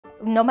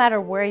no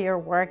matter where you're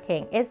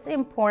working, it's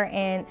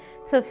important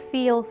to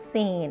feel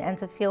seen and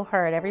to feel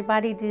heard.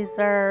 Everybody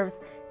deserves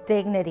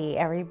dignity.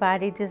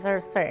 Everybody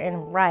deserves certain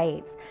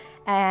rights.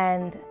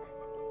 And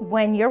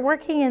when you're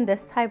working in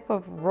this type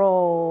of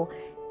role,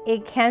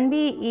 it can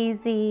be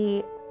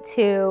easy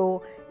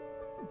to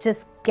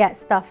just get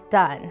stuff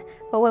done.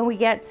 But when we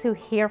get to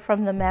hear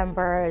from the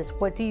members,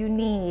 what do you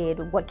need?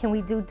 What can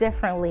we do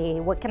differently?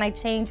 What can I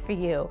change for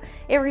you?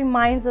 It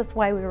reminds us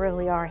why we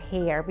really are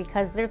here,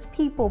 because there's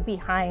people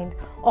behind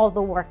all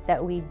the work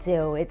that we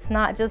do. It's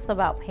not just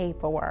about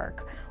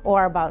paperwork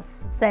or about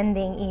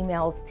sending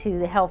emails to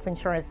the health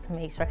insurance to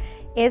make sure.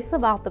 It's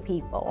about the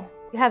people.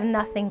 You have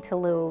nothing to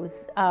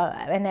lose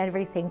and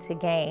everything to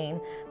gain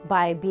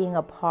by being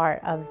a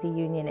part of the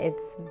union.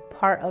 It's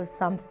part of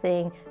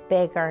something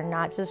bigger,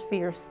 not just for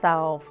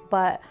yourself,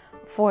 but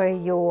for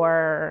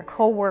your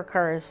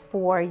coworkers,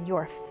 for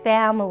your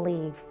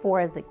family,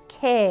 for the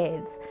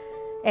kids.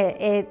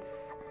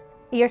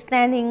 You're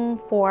standing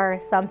for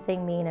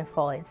something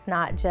meaningful. It's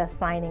not just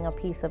signing a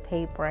piece of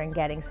paper and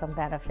getting some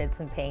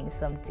benefits and paying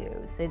some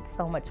dues. It's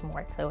so much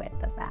more to it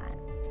than that.